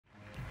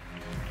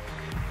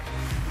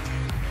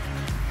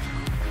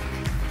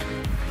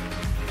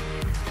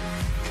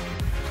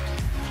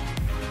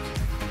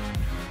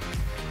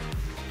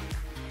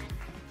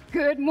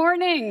Good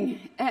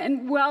morning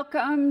and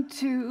welcome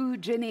to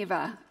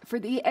Geneva for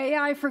the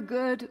AI for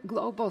Good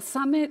Global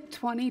Summit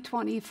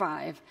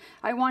 2025.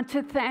 I want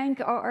to thank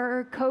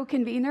our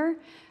co-convener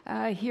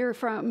here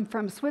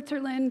from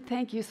Switzerland.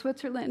 Thank you,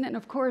 Switzerland, and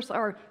of course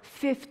our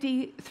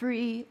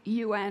 53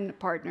 UN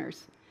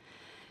partners.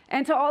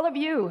 And to all of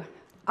you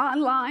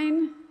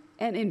online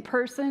and in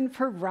person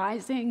for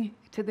rising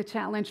to the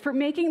challenge, for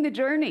making the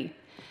journey,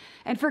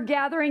 and for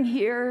gathering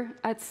here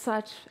at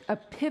such a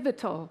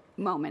pivotal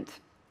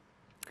moment.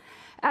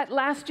 At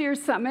last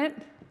year's summit,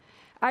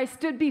 I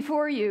stood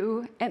before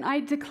you and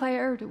I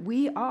declared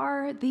we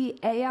are the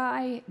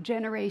AI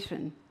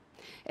generation.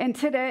 And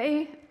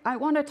today, I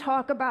want to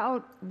talk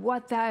about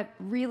what that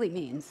really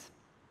means,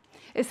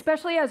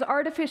 especially as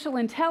artificial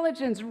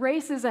intelligence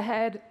races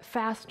ahead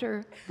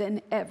faster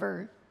than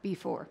ever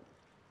before.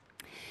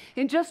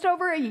 In just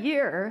over a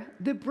year,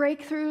 the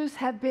breakthroughs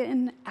have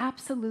been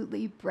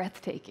absolutely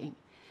breathtaking.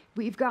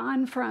 We've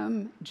gone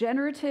from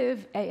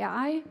generative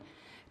AI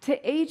to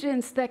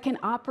agents that can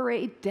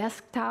operate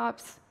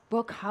desktops,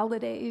 book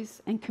holidays,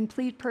 and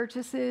complete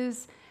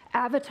purchases,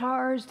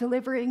 avatars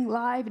delivering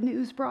live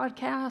news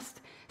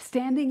broadcasts,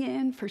 standing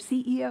in for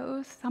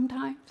CEOs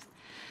sometimes,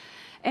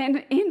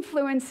 and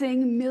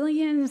influencing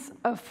millions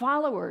of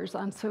followers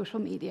on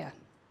social media.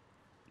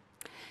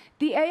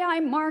 The AI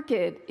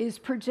market is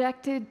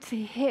projected to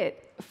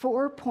hit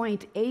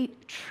 $4.8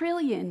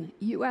 trillion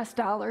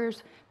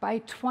by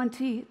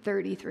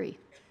 2033.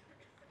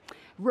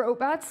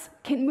 Robots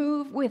can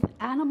move with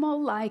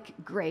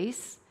animal-like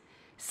grace.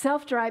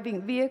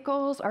 Self-driving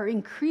vehicles are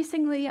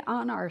increasingly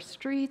on our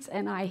streets,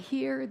 and I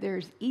hear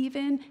there's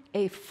even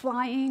a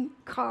flying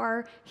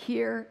car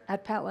here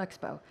at Pal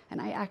Expo. And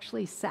I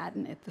actually sat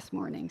in it this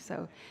morning,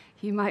 so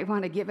you might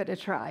want to give it a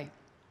try.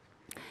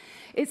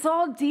 It's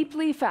all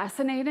deeply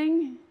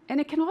fascinating, and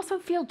it can also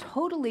feel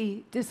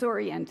totally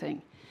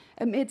disorienting.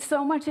 Amid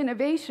so much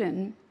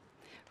innovation,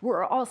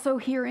 we're also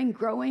hearing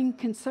growing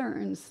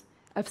concerns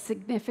of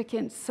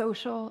significant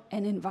social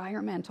and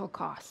environmental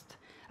cost,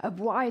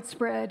 of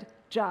widespread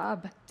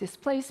job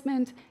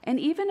displacement, and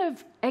even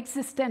of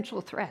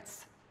existential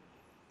threats.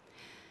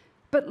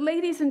 But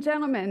ladies and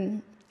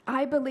gentlemen,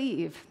 I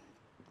believe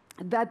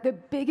that the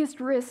biggest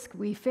risk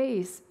we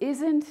face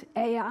isn't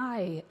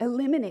AI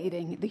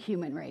eliminating the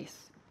human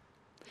race.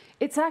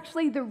 It's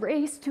actually the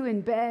race to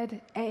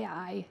embed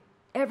AI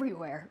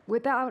everywhere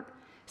without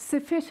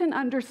sufficient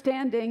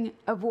understanding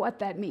of what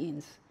that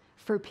means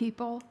for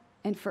people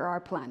and for our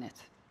planet.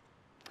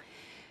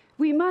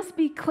 We must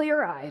be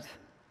clear-eyed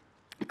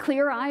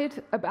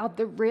about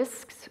the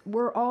risks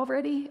we're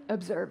already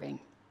observing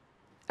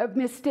of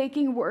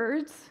mistaking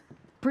words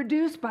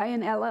produced by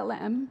an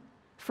LLM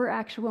for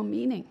actual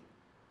meaning,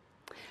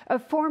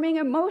 of forming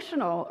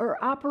emotional or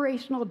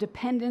operational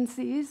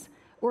dependencies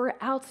or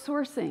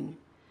outsourcing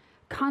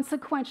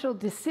consequential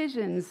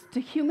decisions to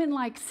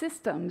human-like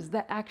systems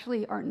that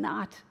actually are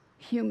not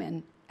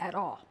human at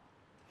all.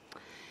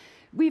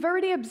 We've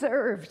already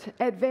observed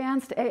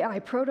advanced AI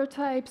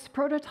prototypes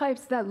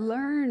that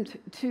learned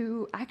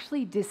to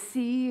actually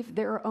deceive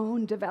their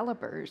own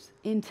developers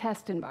in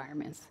test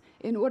environments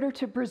in order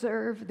to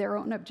preserve their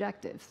own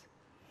objectives.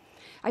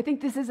 I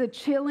think this is a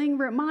chilling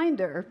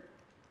reminder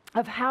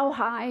of how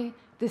high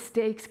the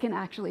stakes can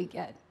actually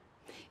get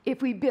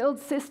if we build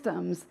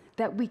systems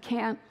that we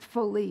can't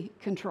fully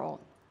control.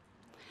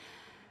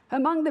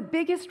 Among the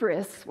biggest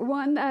risks,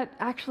 one that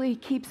actually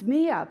keeps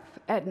me up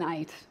at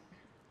night,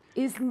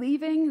 is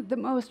leaving the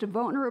most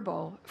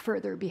vulnerable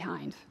further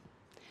behind.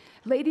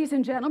 Ladies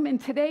and gentlemen,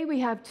 today we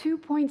have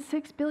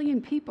 2.6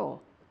 billion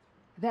people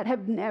that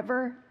have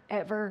never,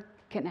 ever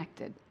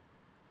connected.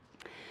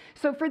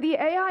 So for the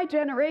AI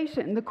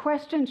generation, the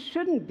question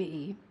shouldn't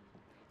be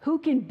who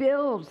can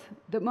build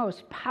the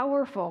most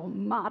powerful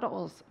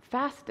models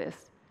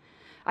fastest.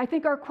 I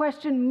think our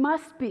question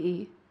must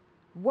be,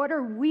 what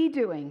are we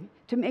doing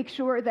to make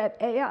sure that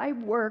AI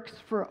works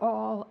for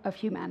all of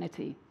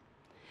humanity?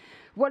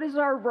 What is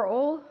our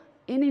role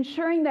in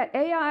ensuring that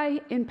AI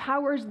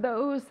empowers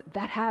those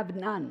that have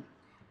none?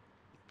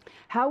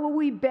 How will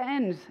we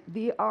bend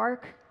the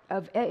arc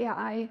of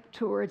AI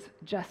towards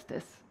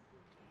justice?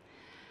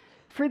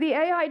 For the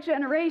AI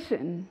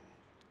generation,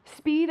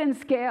 speed and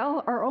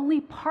scale are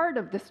only part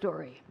of the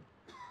story.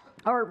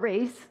 Our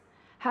race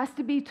has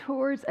to be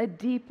towards a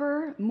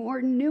deeper,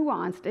 more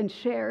nuanced and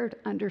shared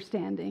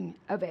understanding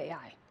of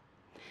AI.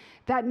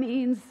 That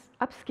means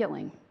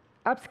upskilling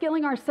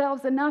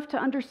ourselves enough to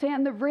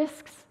understand the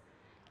risks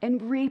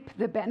and reap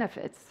the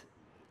benefits.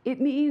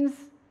 It means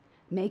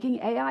making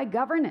AI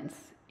governance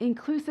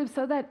inclusive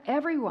so that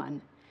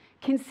everyone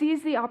can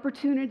seize the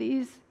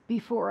opportunities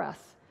before us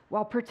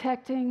while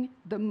protecting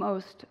the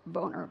most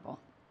vulnerable.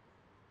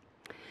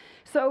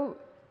 So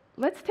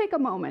let's take a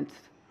moment.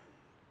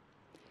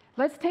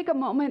 Let's take a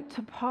moment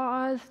to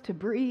pause, to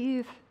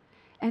breathe,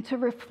 and to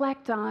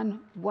reflect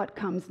on what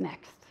comes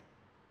next.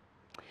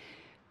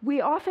 We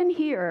often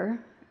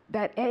hear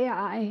that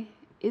AI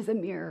is a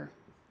mirror,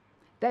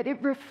 that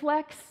it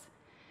reflects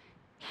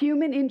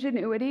human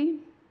ingenuity,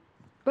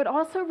 but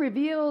also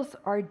reveals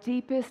our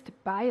deepest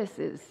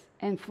biases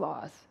and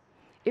flaws.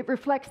 It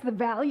reflects the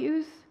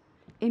values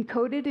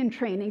encoded in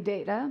training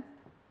data,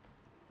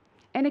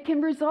 and it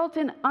can result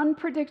in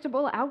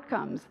unpredictable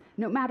outcomes,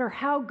 no matter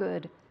how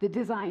good the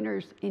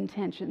designer's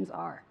intentions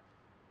are.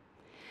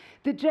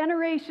 The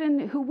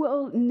generation who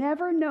will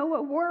never know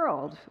a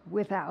world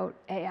without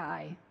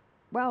AI,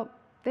 well,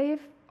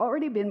 they've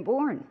already been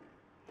born.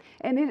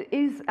 And it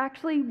is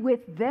actually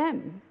with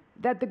them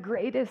that the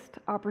greatest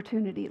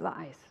opportunity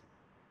lies.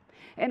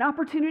 An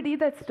opportunity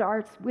that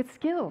starts with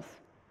skills.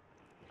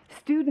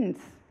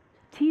 Students,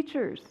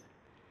 teachers,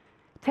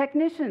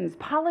 technicians,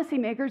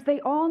 policymakers,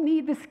 they all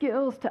need the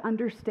skills to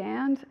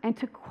understand and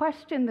to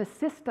question the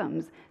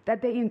systems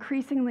that they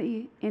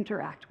increasingly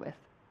interact with.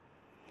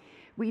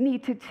 We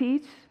need to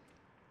teach,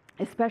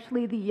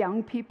 especially the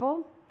young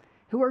people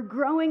who are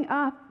growing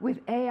up with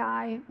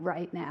AI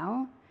right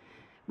now,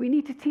 we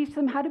need to teach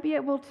them how to be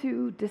able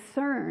to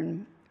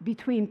discern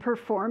between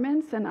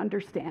performance and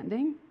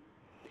understanding,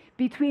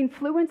 between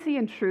fluency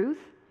and truth,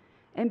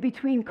 and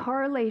between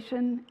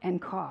correlation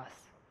and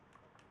cause.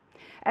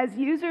 As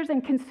users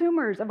and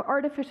consumers of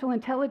artificial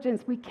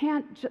intelligence, we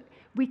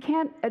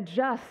can't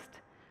adjust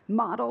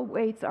model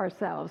weights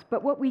ourselves,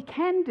 but what we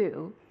can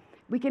do,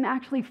 we can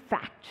actually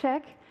fact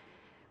check,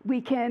 we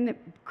can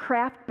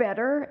craft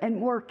better and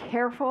more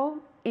careful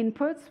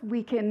inputs,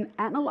 we can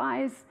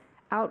analyze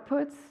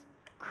outputs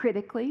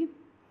critically,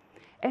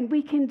 and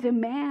we can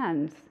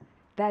demand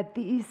that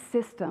these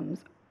systems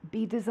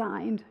be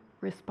designed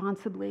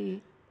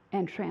responsibly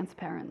and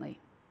transparently.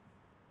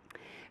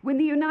 When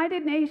the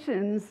United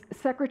Nations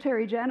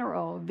Secretary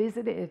General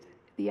visited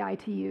the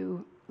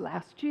ITU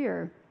last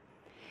year,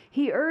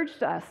 he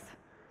urged us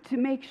to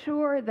make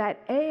sure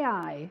that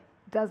AI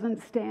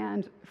doesn't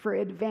stand for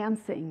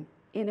advancing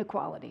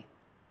inequality.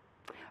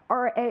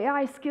 Our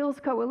AI Skills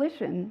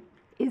Coalition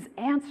is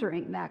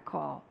answering that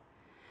call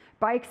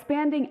by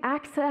expanding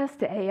access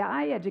to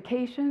AI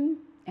education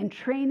and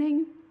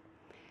training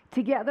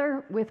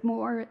together with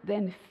more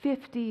than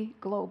 50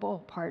 global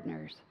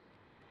partners.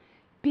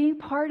 Being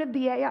part of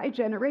the AI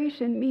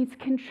generation means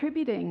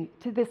contributing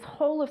to this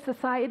whole of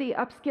society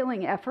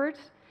upskilling effort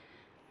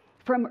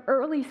from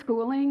early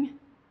schooling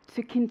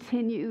to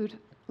continued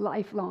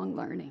lifelong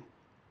learning.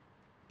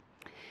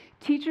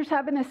 Teachers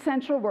have an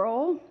essential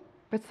role,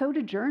 but so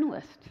do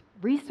journalists,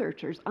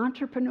 researchers,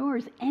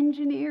 entrepreneurs,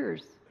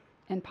 engineers,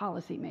 and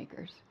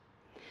policymakers.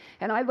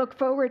 And I look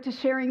forward to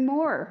sharing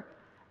more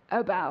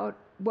about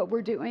what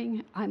we're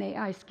doing on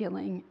AI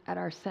skilling at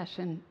our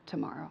session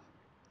tomorrow.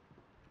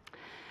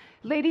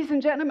 Ladies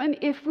and gentlemen,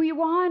 if we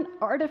want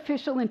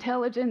artificial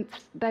intelligence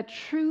that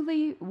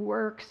truly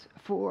works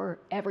for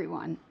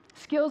everyone,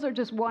 skills are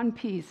just one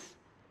piece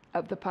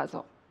of the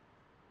puzzle.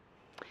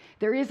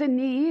 There is a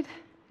need,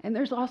 and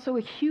there's also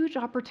a huge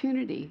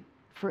opportunity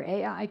for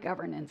AI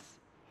governance,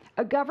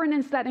 a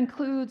governance that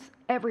includes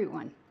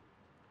everyone.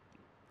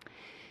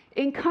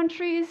 In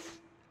countries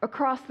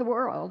across the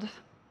world,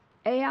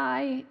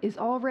 AI is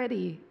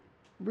already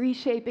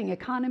reshaping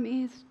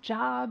economies,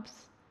 jobs,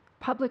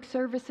 public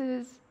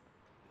services.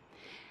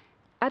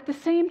 At the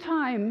same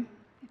time,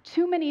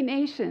 too many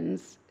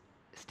nations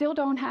still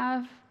don't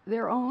have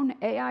their own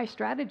AI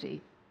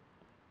strategy.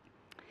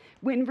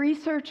 When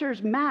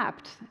researchers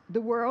mapped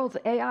the world's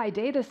AI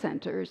data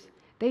centers,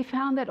 they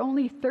found that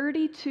only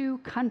 32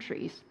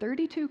 countries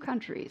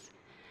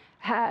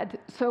had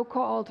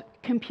so-called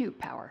compute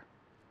power,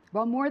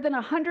 while more than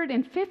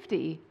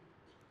 150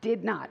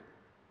 did not.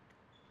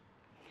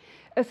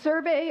 A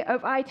survey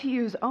of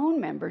ITU's own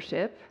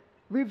membership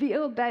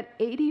revealed that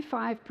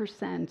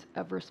 85%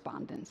 of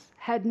respondents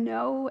had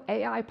no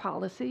AI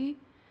policy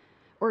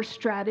or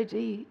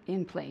strategy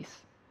in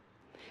place.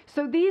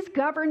 So these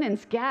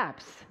governance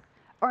gaps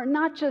are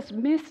not just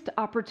missed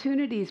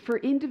opportunities for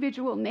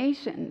individual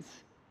nations.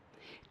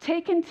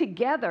 Taken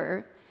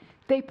together,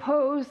 they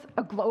pose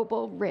a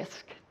global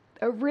risk,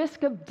 a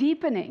risk of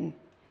deepening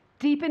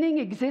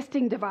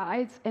existing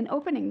divides and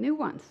opening new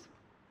ones.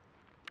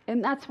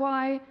 And that's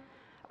why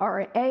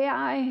our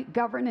AI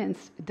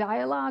governance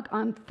dialogue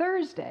on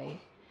Thursday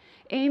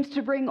aims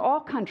to bring all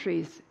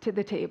countries to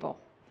the table,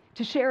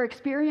 to share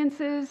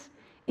experiences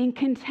in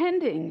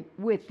contending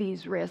with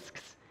these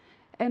risks,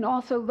 and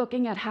also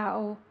looking at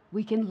how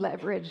we can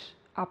leverage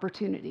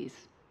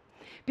opportunities.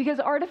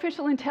 Because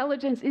artificial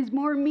intelligence is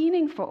more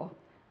meaningful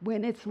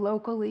when it's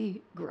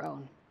locally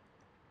grown.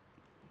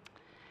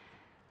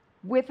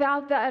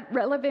 Without that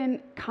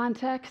relevant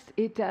context,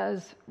 it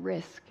does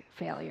risk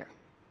failure.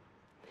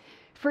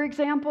 For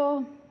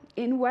example,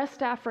 in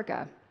West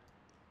Africa,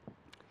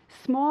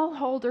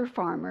 smallholder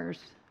farmers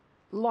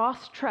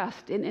lost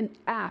trust in an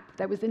app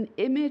that was an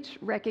image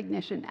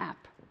recognition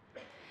app,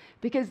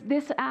 because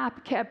this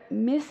app kept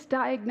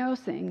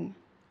misdiagnosing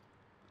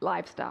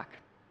livestock,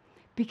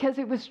 because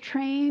it was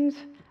trained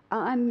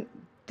on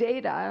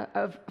data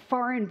of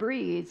foreign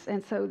breeds,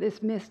 and so this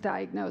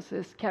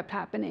misdiagnosis kept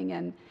happening,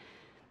 and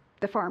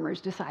the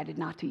farmers decided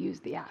not to use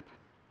the app.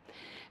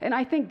 And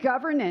I think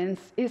governance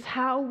is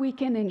how we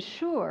can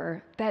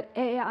ensure that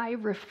AI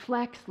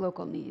reflects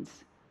local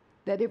needs,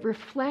 that it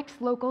reflects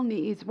local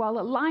needs while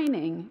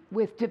aligning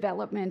with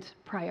development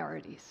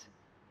priorities.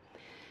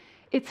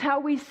 It's how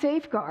we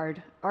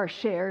safeguard our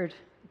shared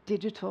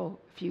digital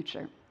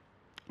future,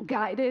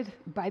 guided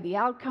by the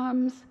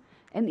outcomes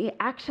and the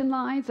action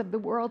lines of the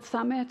World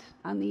Summit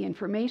on the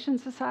Information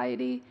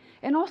Society,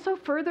 and also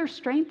further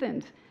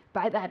strengthened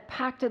by that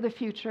Pact of the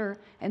Future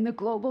and the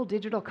Global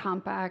Digital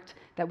Compact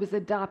that was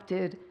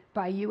adopted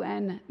by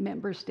UN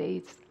member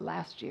states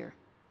last year.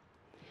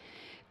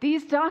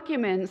 These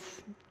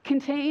documents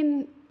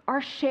contain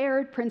our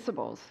shared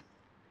principles,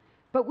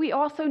 but we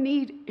also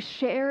need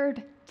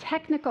shared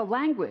technical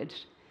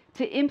language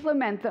to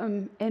implement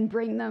them and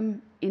bring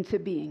them into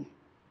being.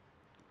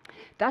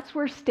 That's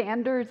where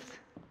standards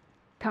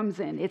comes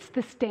in. It's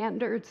the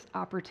standards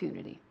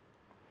opportunity.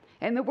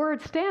 And the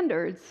word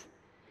standards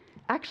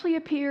actually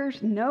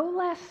appears no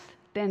less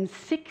than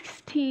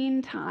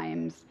 16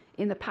 times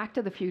in the Pact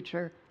of the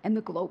Future and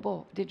the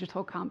Global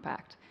Digital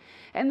Compact.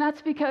 And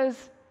that's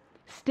because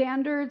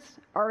standards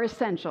are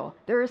essential.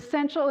 They're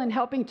essential in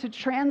helping to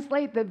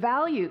translate the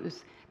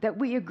values that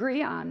we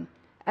agree on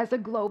as a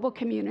global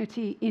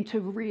community into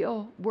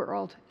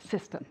real-world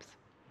systems.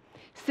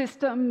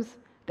 Systems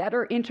that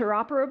are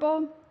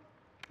interoperable,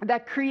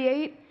 that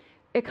create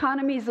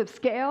economies of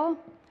scale,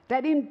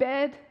 that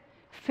embed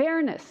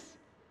fairness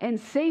and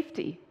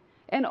safety,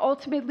 and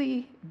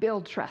ultimately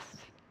build trust.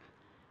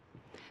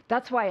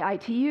 That's why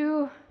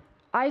ITU,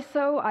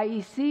 ISO,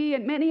 IEC,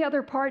 and many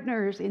other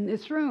partners in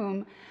this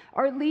room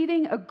are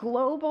leading a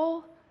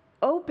global,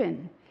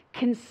 open,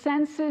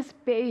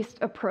 consensus-based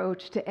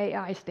approach to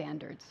AI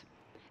standards.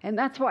 And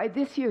that's why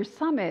this year's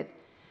summit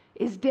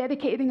is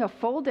dedicating a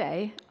full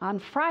day on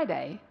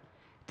Friday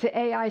to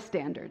AI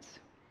standards.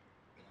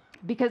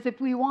 Because if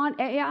we want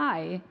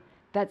AI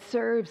that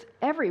serves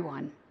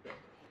everyone,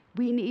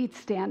 we need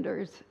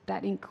standards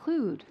that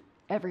include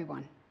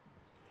everyone.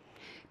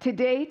 To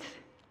date,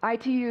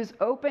 ITU's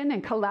open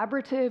and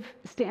collaborative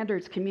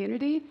standards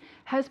community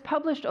has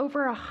published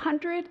over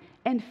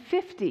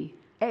 150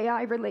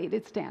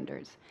 AI-related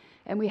standards,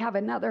 and we have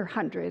another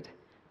 100,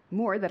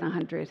 more than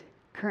 100,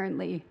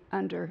 currently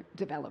under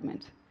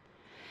development.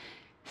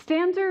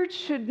 Standards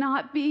should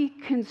not be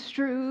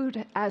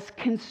construed as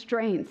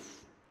constraints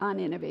on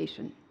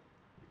innovation.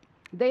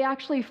 They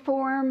actually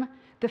form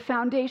the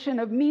foundation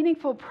of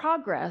meaningful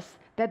progress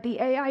that the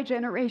AI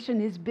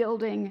generation is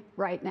building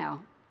right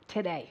now,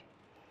 today,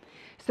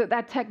 so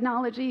that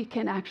technology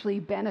can actually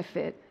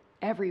benefit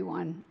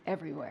everyone,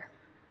 everywhere.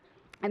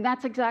 And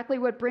that's exactly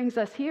what brings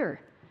us here,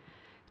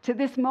 to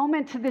this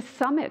moment, to this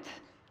summit,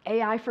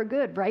 AI for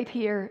Good, right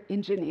here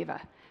in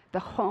Geneva, the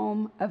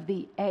home of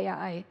the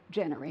AI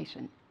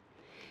generation.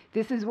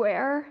 This is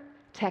where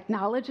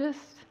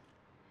technologists,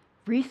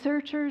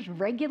 researchers,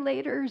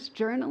 regulators,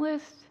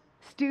 journalists,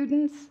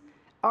 students,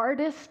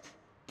 artists,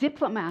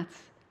 diplomats,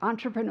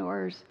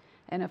 entrepreneurs,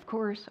 and of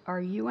course,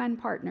 our UN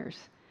partners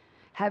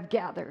have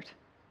gathered.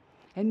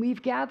 And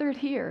we've gathered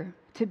here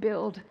to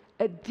build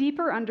a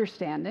deeper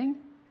understanding,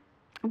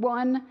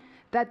 one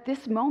that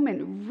this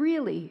moment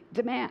really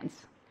demands.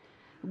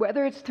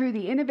 Whether it's through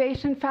the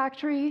Innovation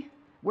Factory,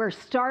 where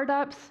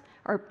startups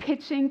are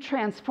pitching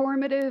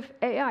transformative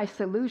AI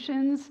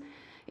solutions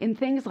in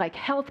things like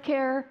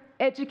healthcare,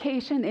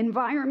 education,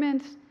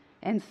 environment,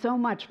 and so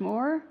much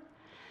more,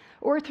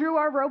 or through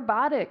our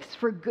Robotics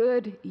for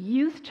Good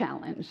Youth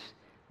Challenge,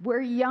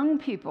 where young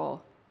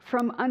people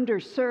from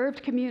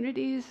underserved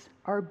communities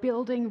are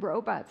building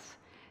robots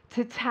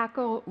to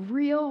tackle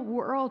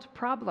real-world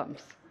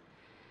problems,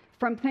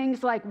 from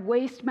things like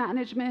waste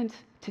management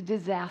to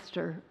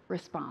disaster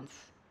response.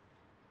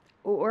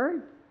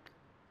 Or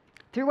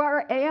through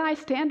our AI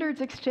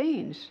Standards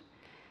Exchange,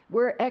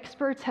 where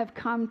experts have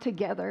come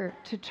together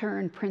to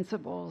turn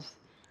principles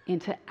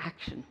into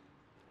action.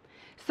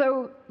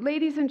 So,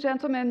 ladies and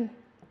gentlemen,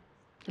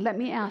 let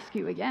me ask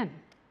you again,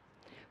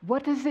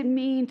 what does it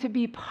mean to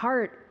be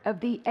part of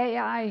the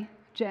AI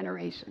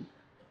generation?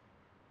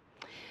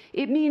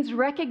 It means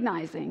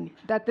recognizing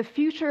that the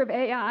future of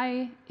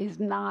AI is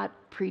not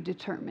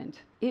predetermined.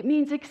 It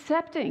means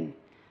accepting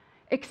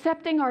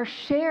our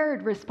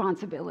shared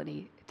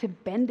responsibility to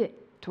bend it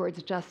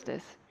towards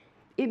justice.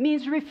 It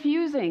means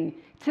refusing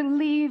to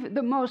leave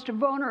the most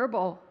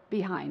vulnerable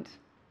behind.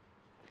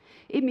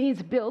 It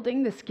means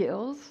building the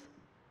skills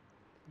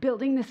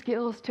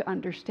to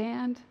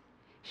understand,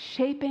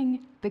 shaping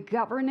the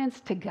governance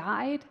to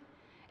guide,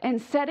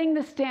 and setting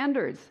the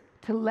standards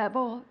to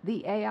level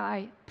the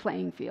AI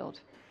playing field.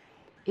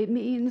 It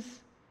means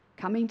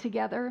coming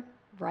together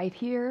right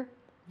here,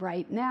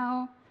 right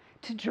now,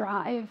 to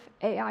drive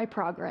AI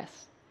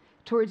progress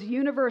towards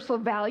universal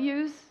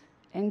values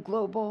and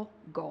global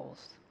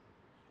goals.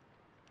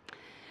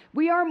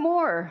 We are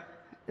more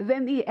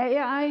than the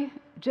AI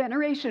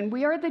generation.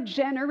 We are the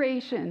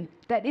generation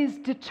that is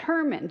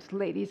determined,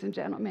 ladies and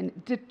gentlemen,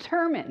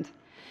 determined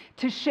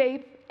to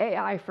shape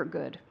AI for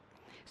good.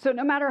 So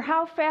no matter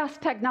how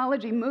fast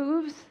technology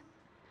moves,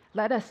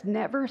 let us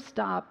never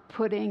stop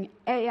putting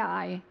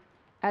AI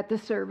at the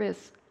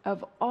service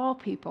of all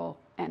people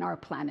and our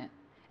planet.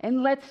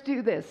 And let's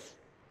do this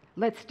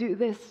Let's do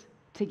this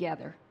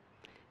together.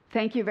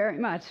 Thank you very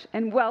much,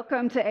 and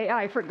welcome to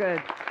AI for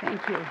Good.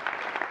 Thank you.